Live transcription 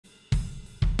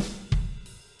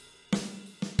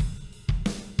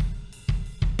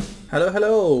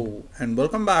Hello, and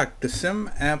welcome back to Sim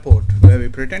Airport, where we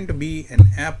pretend to be an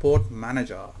airport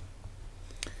manager.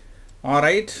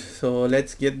 Alright, so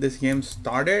let's get this game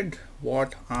started.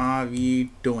 What are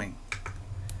we doing?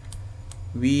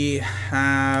 We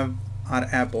have our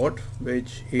airport,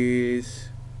 which is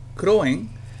growing.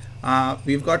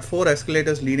 We've got 4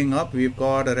 escalators leading up. We've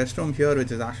got a restroom here,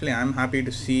 which is actually, I'm happy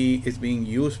to see, is being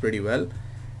used pretty well.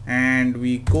 And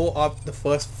we go up the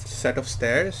first set of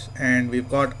stairs, and we've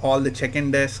got all the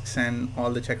check-in desks and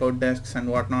all the checkout desks and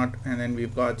whatnot, and then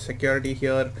we've got security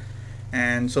here.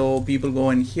 And so people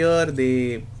go in here,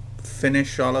 they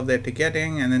finish all of their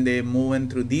ticketing, and then they move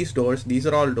in through these doors. These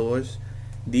are all doors,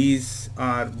 these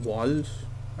are walls,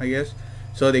 I guess.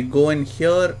 So they go in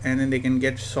here and then they can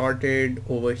get sorted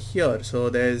over here. So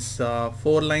there's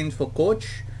 4 lines for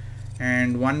coach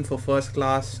and 1 for first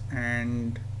class,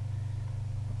 and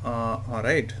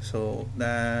alright, so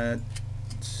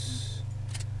that's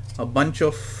a bunch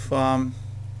of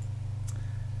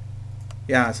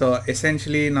yeah, so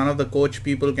essentially none of the coach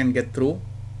people can get through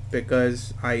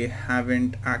because I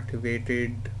haven't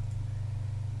activated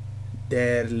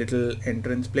their little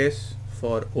entrance place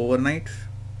for overnight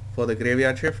for the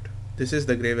graveyard shift. This is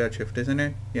the graveyard shift, isn't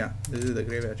it? Yeah, this is the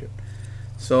graveyard shift.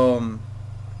 So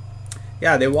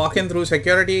yeah, they walk in through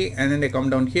security and then they come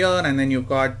down here, and then you've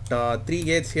got 3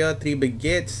 gates here, 3 big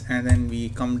gates, and then we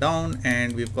come down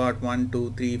and we've got 1,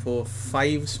 2, 3, 4,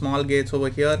 5 small gates over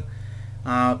here.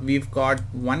 We've got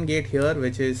 1 gate here,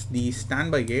 which is the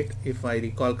standby gate, if I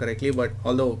recall correctly, but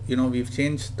although, you know, we've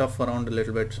changed stuff around a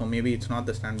little bit, so maybe it's not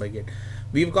the standby gate.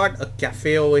 We've got a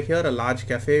cafe over here, a large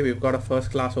cafe. We've got a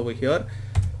first class over here,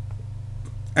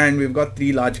 and we've got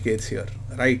 3 large gates here,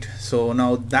 right? So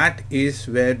now that is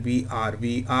where we are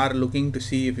looking to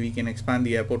see if we can expand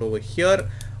the airport over here.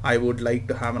 I would like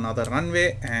to have another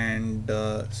runway, and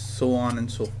so on and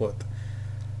so forth.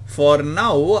 For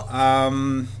now,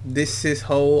 this is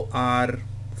how our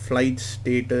flight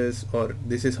status, or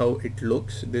this is how it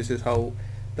looks. This is how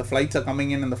the flights are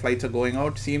coming in and the flights are going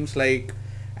out. Seems like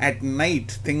at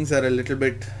night things are a little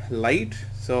bit light,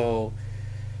 so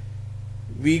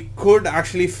we could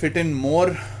actually fit in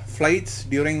more flights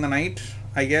during the night.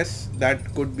 I guess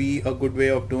that could be a good way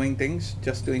of doing things,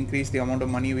 just to increase the amount of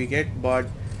money we get, but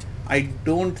I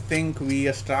don't think we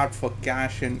are strapped for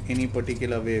cash in any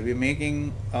particular way. We're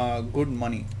making good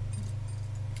money.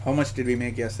 How much did we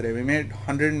make yesterday? We made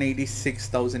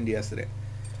 186,000 yesterday,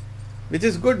 which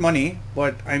is good money,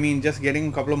 but I mean, just getting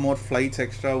a couple of more flights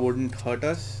extra wouldn't hurt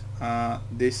us.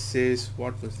 This is,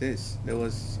 what was this? There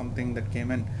was something that came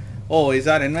in. Oh, is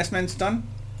our investments done?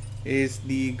 Is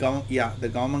the the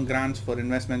government grants for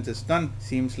investments is done.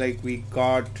 Seems like we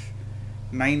got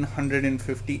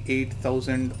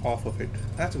 958,000 off of it.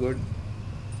 That's good.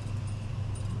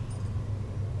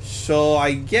 So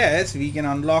I guess we can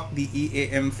unlock the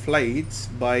EAM flights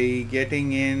by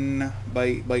getting in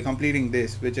by completing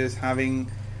this, which is having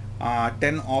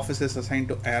 10 offices assigned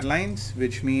to airlines,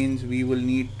 which means we will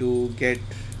need to get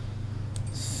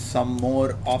some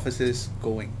more offices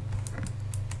going.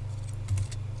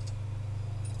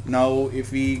 Now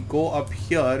if we go up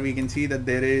here, we can see that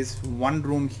there is 1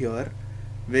 room here,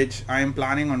 which I am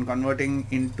planning on converting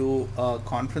into a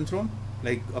conference room,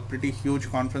 like a pretty huge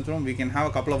conference room. We can have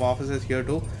a couple of offices here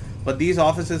too, but these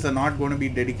offices are not going to be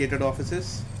dedicated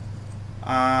offices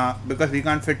because we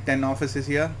can't fit 10 offices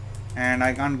here, and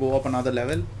I can't go up another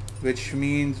level, which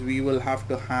means we will have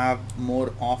to have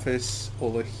more office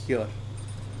over here.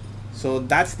 So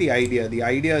that's the idea. The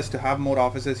idea is to have more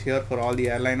offices here for all the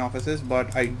airline offices,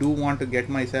 but I do want to get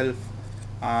myself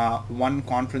 1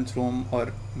 conference room,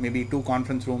 or maybe 2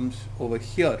 conference rooms over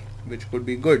here, which could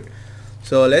be good.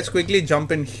 So let's quickly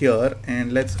jump in here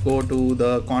and let's go to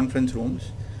the conference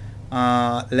rooms.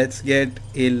 Let's get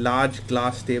a large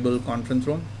glass table conference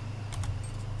room.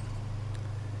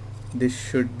 This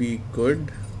should be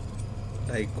good,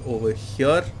 like over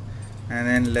here. And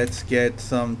then let's get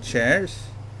some chairs.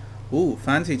 Ooh,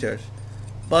 fancy chairs,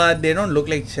 but they don't look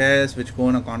like chairs which go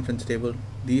on a conference table.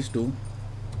 These do.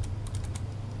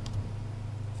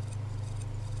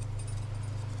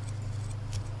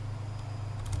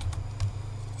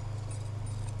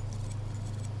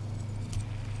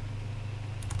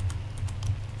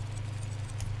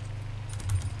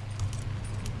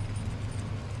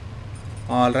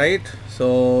 Alright,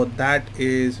 so that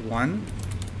is 1.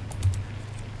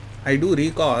 I do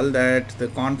recall that the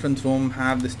conference room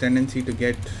have this tendency to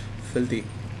get filthy.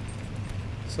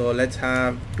 So let's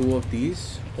have 2 of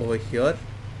these over here,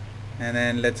 and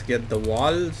then let's get the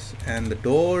walls and the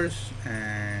doors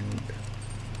and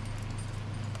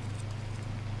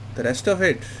the rest of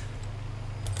it.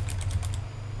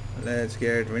 let's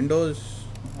get windows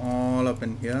all up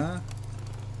in here.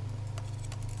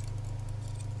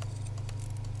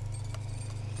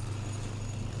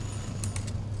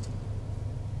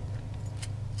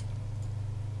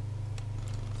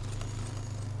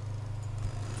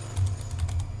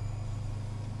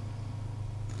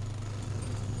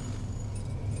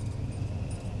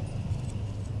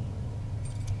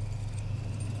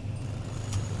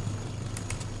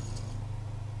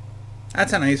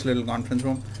 That's a nice little conference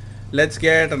room. Let's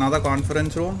get another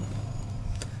conference room.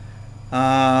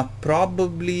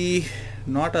 Probably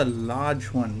not a large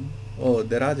one. Oh,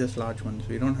 there are just large ones.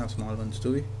 We don't have small ones,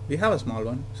 do we? We have a small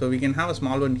one. So we can have a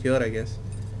small one here, I guess.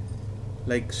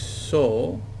 Like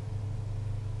so.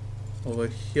 Over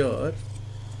here.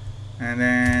 And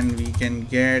then we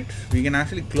can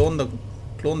actually clone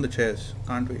the chairs,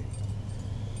 can't we?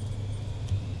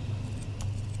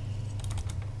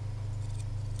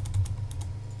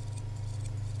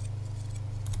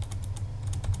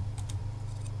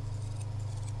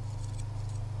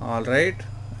 Alright,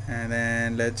 and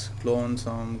then let's clone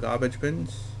some garbage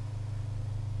bins.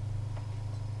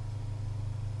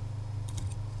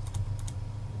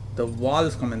 The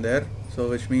walls come in there, so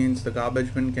which means the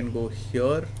garbage bin can go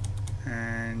here,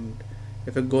 and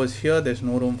if it goes here there's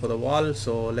no room for the wall,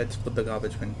 so let's put the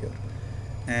garbage bin here.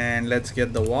 And let's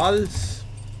get the walls.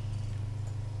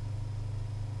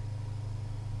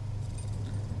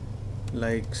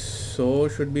 Like so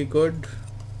should be good.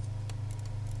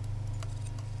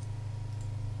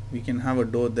 We can have a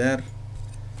door there.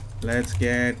 Let's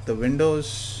get the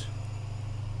windows.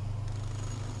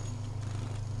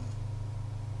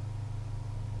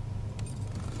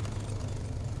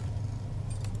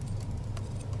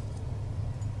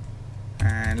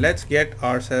 And let's get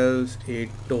ourselves a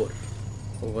door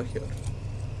over here.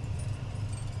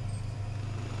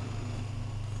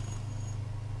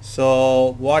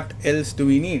 So what else do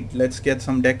we need? Let's get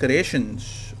some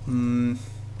decorations.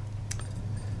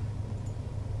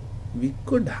 We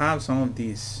could have some of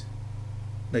these,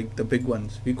 like the big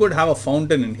ones. We could have a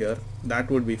fountain in here. That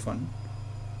would be fun.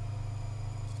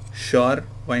 Sure,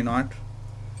 why not?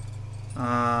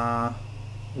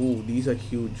 Ooh, these are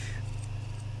huge.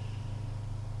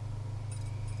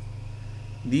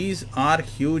 These are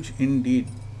huge indeed.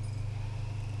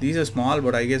 These are small,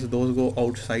 but I guess those go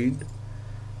outside.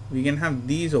 We can have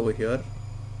these over here.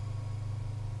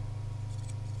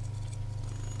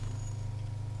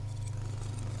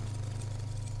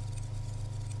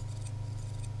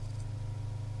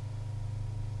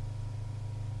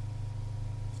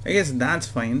 I guess that's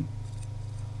fine.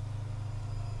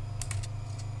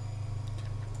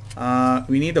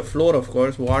 We need a floor, of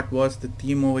course. What was the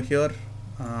theme over here?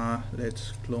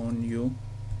 Let's clone you.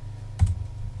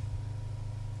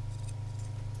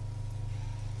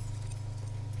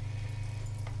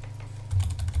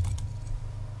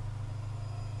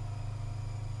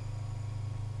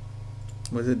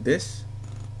 Was it this?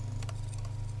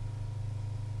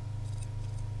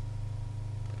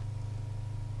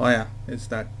 Oh yeah, it's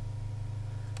that.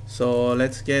 So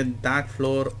let's get that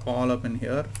floor all up in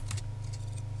here.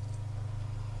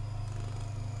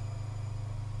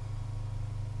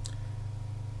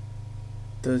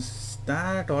 Does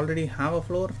that already have a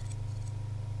floor?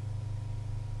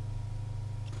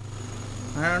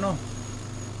 I don't know.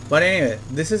 But anyway,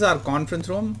 this is our conference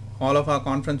room. All of our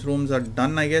conference rooms are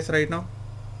done, I guess, right now.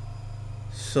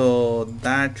 So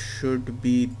that should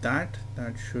be that.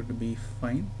 That should be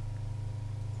fine.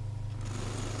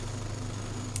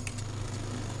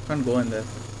 Can't go in there.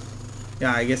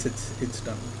 Yeah, I guess it's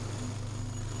done.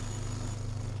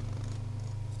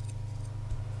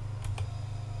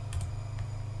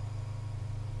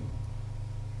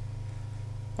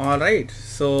 Alright,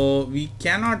 so we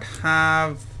cannot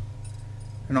have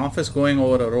an office going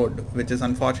over a road, which is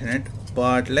unfortunate,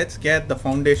 but let's get the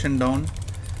foundation down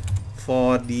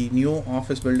for the new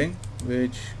office building,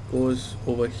 which goes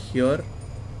over here.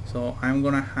 So I'm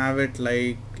gonna have it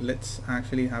like, let's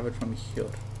actually have it from here.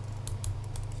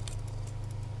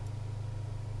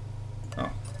 Oh,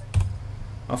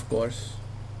 of course,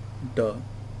 duh.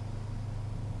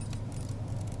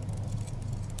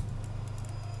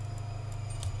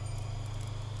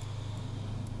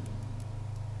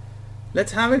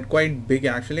 Let's have it quite big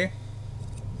actually.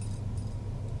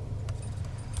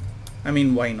 I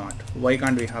mean, why not? Why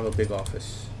can't we have a big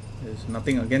office? There's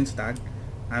nothing against that.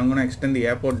 I'm gonna extend the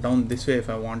airport down this way if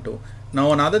I want to.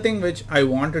 Now another thing which I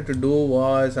wanted to do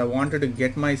was I wanted to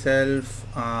get myself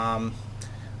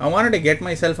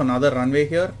another runway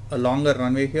here, a longer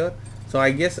runway here. So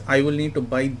I guess I will need to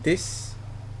buy this,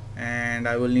 and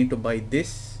I will need to buy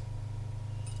this,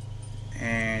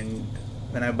 and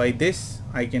When I buy this,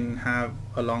 I can have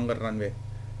a longer runway,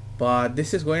 but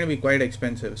this is going to be quite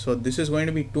expensive. So this is going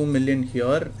to be 2 million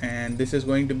here, and this is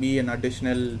going to be an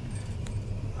additional,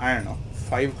 I don't know,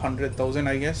 500,000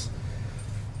 I guess.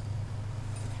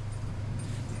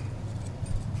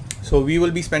 So we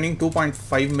will be spending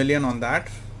 2.5 million on that,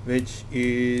 which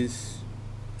is,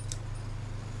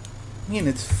 I mean,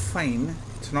 it's fine,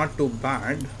 it's not too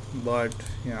bad, but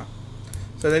yeah.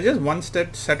 So there's just one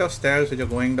set of stairs which are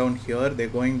going down here. They're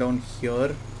going down here.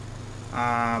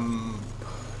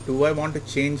 Do I want to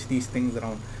change these things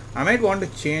around? I might want to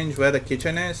change where the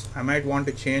kitchen is. I might want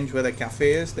to change where the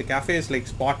cafe is. The cafe is like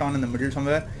spot on in the middle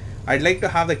somewhere. I'd like to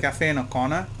have the cafe in a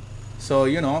corner, so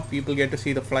you know, people get to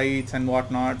see the flights and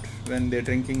whatnot when they're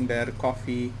drinking their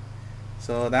coffee.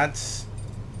 So that's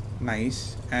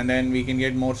nice. And then we can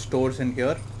get more stores in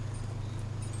here,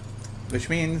 which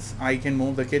means I can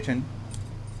move the kitchen.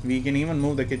 We can even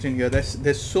move the kitchen here.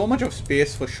 There's so much of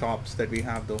space for shops that we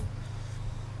have though.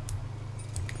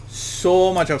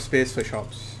 So much of space for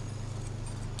shops,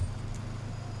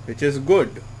 which is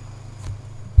good,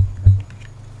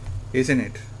 isn't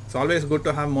it? It's always good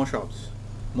to have more shops,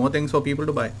 more things for people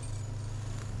to buy.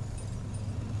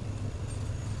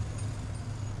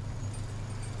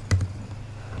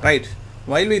 Right.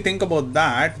 While we think about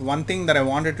that, one thing that I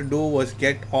wanted to do was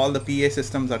get all the PA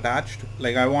systems attached.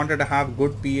 Like I wanted to have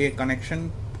good PA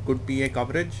connection, good PA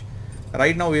coverage.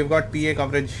 Right now we've got PA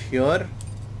coverage here.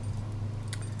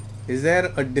 Is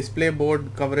there a display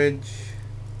board coverage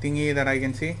thingy that I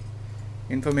can see?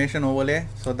 Information overlay.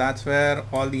 So that's where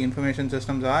all the information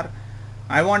systems are.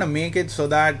 I want to make it so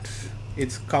that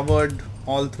it's covered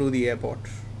all through the airport,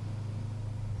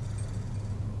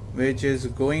 which is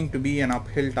going to be an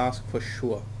uphill task for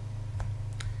sure,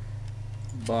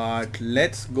 but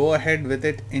let's go ahead with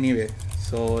it anyway.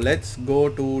 So let's go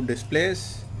to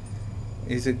displays.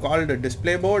 Is it called a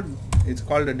display board? It's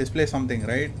called a display something,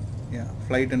 right? Yeah,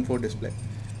 flight info display.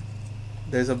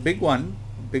 There's a big one.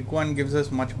 Big one gives us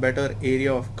much better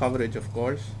area of coverage, of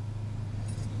course.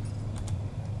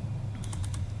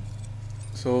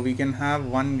 So we can have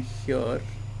one here.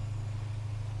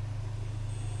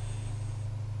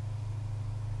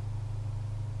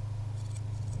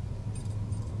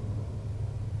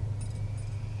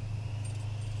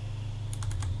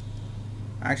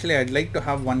 Actually, I'd like to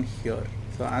have one here.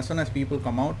 So as soon as people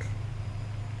come out,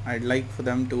 I'd like for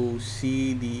them to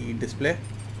see the display.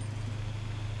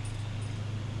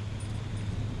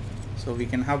 So we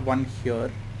can have one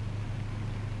here,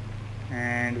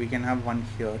 and we can have one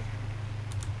here,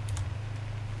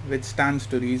 which stands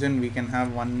to reason. We can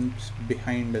have one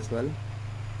behind as well.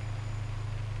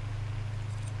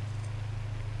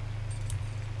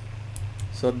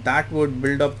 So that would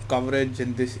build up coverage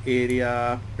in this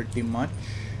area pretty much.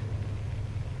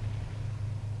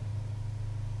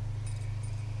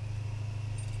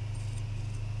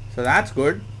 So that's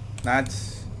good.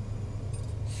 That's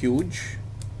huge.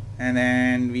 And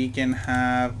then we can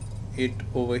have it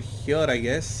over here, I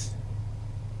guess.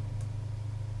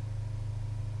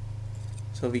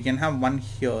 So we can have one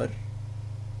here,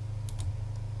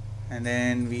 and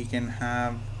then we can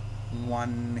have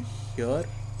one here,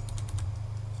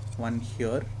 one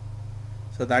here.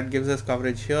 So that gives us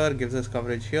coverage here, gives us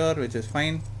coverage here, which is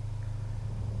fine.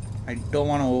 I don't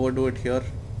want to overdo it here.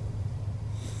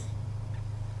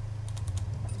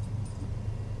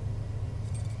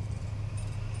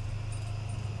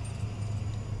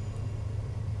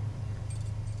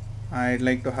 I'd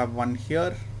like to have one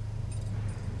here,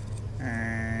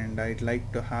 and I'd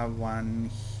like to have one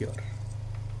here.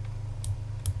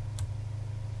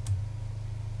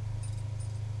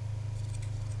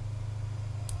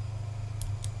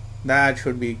 That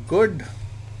should be good.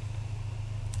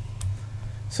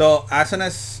 So as soon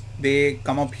as they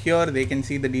come up here, they can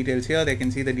see the details here, they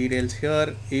can see the details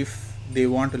here. If they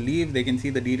want to leave, they can see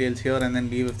the details here and then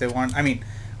leave if they want. I mean,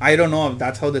 I don't know if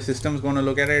that's how the system's going to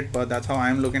look at it, but that's how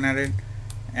I'm looking at it.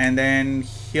 And then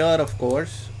here, of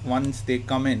course, once they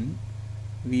come in,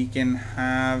 we can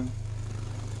have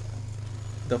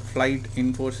the flight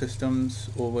info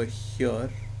systems over here.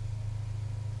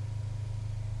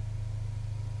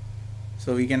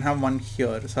 So we can have one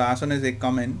here. So as soon as they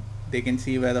come in, they can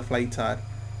see where the flights are,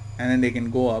 and then they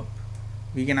can go up.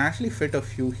 We can actually fit a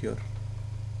few here.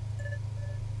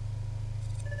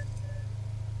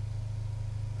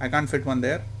 I can't fit one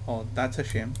there. Oh, that's a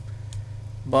shame,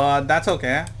 but that's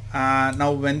okay.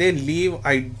 Now when they leave,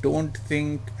 I don't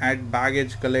think at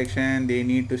baggage collection they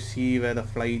need to see where the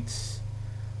flights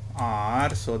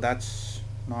are, so that's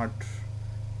not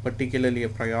particularly a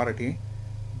priority.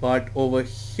 But over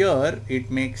here it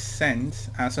makes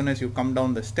sense. As soon as you come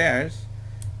down the stairs,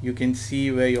 you can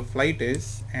see where your flight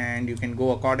is and you can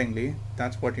go accordingly.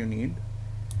 That's what you need.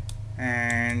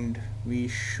 And we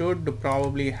should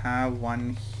probably have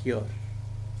one here,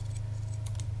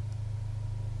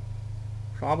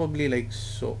 probably like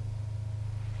so.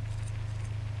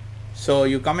 So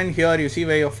you come in here, you see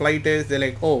where your flight is, they're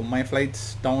like, oh, my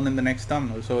flight's down in the next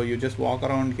terminal. So you just walk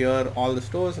around here, all the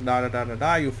stores,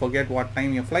 you forget what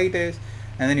time your flight is,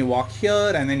 and then you walk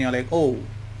here, and then you're like, oh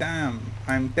damn,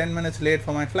 I'm 10 minutes late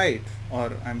for my flight,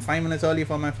 or I'm 5 minutes early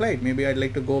for my flight, maybe I'd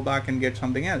like to go back and get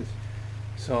something else.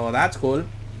 So that's cool.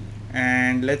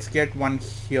 And let's get one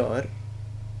here.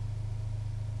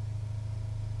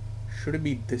 Should it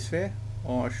be this way,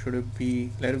 or should it be,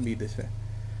 let it be this way.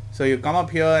 So you come up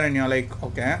here and you're like,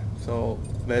 okay, so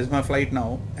where's my flight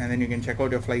now? And then you can check out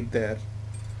your flight there.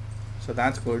 So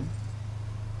that's good.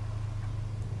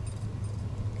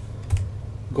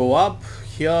 Go up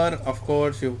here, of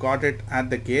course you've got it at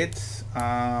the gates,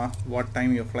 what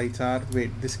time your flights are.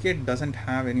 Wait, this gate doesn't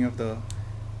have any of the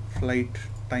flight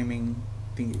timing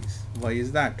thingies. Why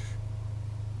is that?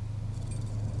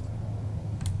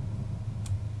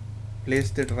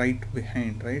 Placed it right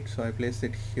behind, right? So I placed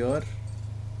it here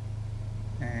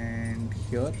and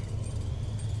here.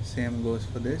 Same goes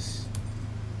for this.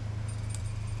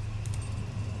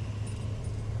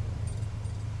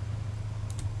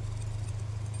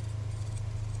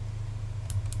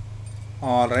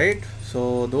 Alright,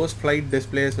 so those flight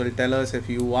displays will tell us if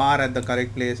you are at the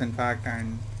correct place in fact,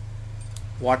 and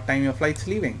what time your flight's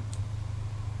leaving.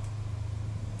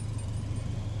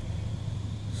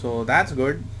 So that's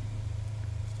good.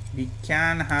 We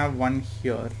can have one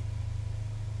here.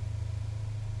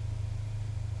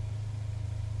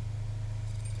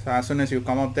 So as soon as you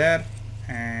come up there,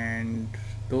 and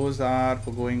those are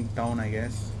for going down, I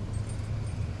guess.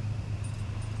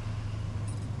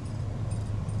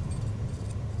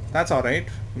 That's alright.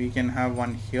 We can have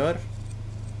one here.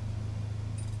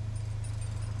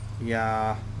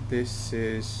 Yeah, this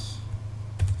is,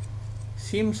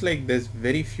 seems like there's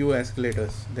very few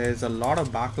escalators. There's a lot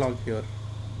of backlog here.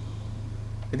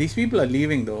 These people are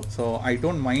leaving though, so I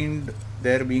don't mind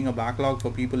there being a backlog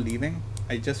for people leaving.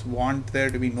 I just want there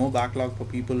to be no backlog for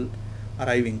people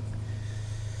arriving.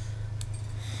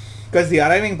 Because the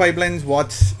arriving pipeline is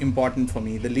what's important for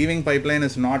me. The leaving pipeline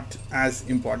is not as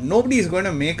important. Nobody is going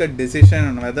to make a decision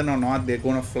on whether or not they're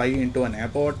going to fly into an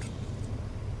airport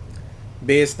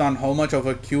based on how much of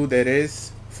a queue there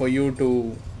is for you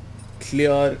to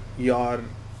clear your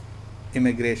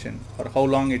immigration, or how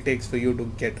long it takes for you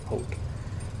to get out.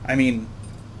 I mean,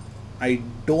 I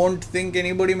don't think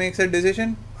anybody makes a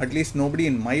decision. At least nobody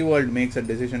in my world makes a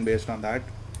decision based on that.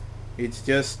 It's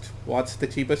just, what's the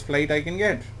cheapest flight I can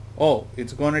get? Oh,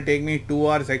 it's going to take me 2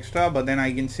 hours extra, but then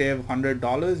I can save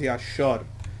 $100. Yeah, sure.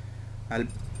 I'll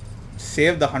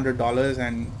save the $100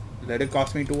 and let it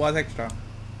cost me 2 hours extra.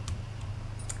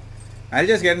 I'll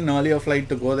just get an earlier flight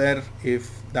to go there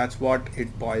if that's what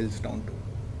it boils down to.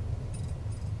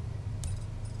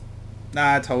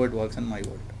 That's how it works in my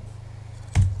world.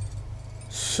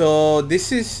 So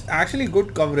this is actually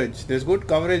good coverage. There's good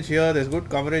coverage here, there's good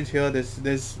coverage here,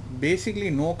 there's basically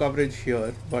no coverage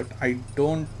here, but I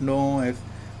don't know if,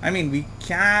 I mean, we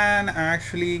can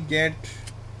actually get,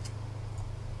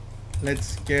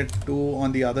 let's get two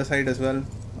on the other side as well.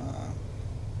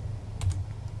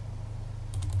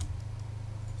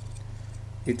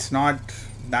 It's not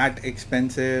that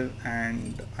expensive,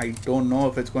 and I don't know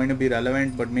if it's going to be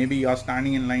relevant, but maybe you're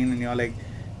standing in line and you're like,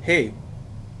 hey,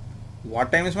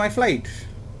 what time is my flight?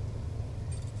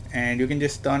 And you can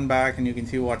just turn back and you can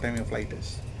see what time your flight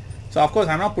is. So of course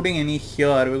I'm not putting any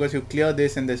here because you clear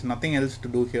this and there's nothing else to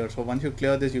do here. So once you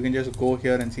clear this, you can just go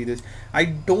here and see this. I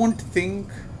don't think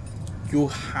you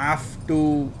have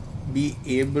to be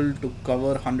able to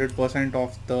cover 100%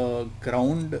 of the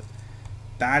ground.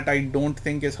 That I don't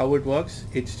think is how it works.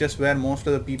 It's just where most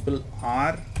of the people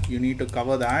are. You need to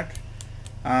cover that.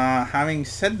 Having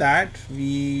said that,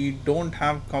 we don't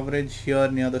have coverage here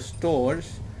near the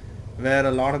stores where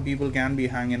a lot of people can be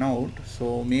hanging out.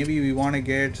 So maybe we want to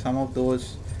get some of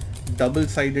those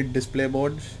double-sided display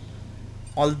boards.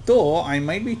 Although I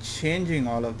might be changing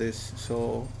all of this.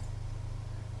 So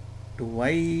do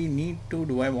I need to?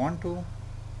 Do I want to?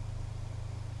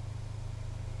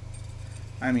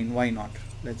 I mean, why not?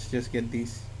 Let's just get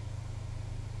these.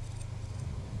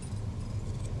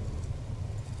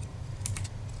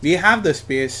 We have the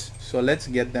space, so let's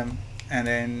get them, and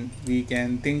then we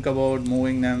can think about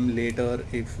moving them later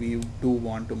if we do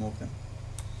want to move them.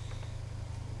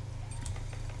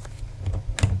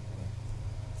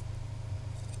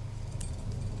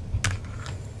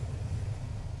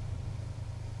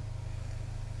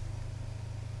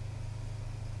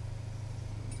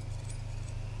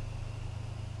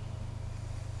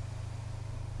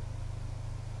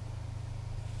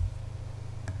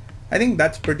 I think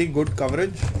that's pretty good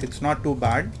coverage. It's not too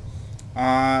bad.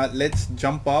 Let's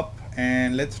jump up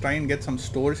and let's try and get some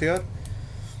stores here.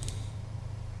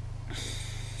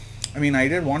 I mean, I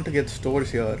did want to get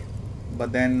stores here,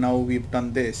 but then now we've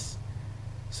done this.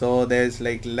 So there's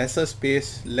like lesser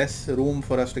space, less room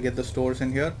for us to get the stores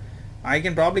in here. I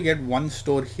can probably get one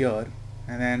store here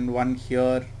and then one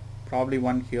here, probably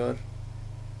one here.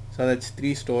 So that's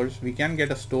 3 stores. We can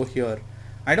get a store here.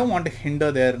 I don't want to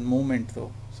hinder their movement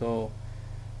though. So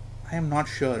I am not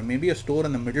sure. Maybe a store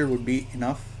in the middle would be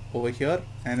enough over here,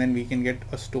 and then we can get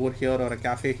a store here or a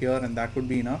cafe here, and that would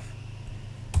be enough.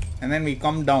 And then we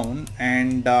come down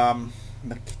and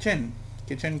the kitchen.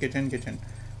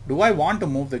 Do I want to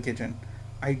move the kitchen?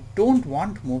 I don't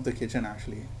want to move the kitchen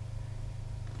actually.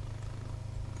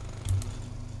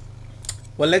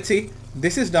 Well, let's see.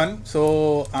 This is done.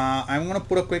 So I'm going to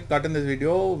put a quick cut in this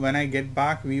video. When I get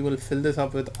back, we will fill this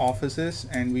up with offices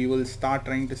and we will start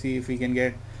trying to see if we can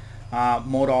get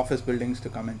more office buildings to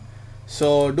come in.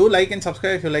 So do like and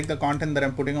subscribe if you like the content that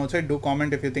I'm putting outside. Do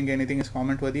comment if you think anything is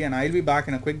comment worthy, and I'll be back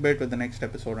in a quick bit with the next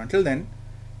episode. Until then,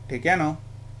 take care now.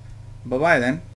 Bye bye then.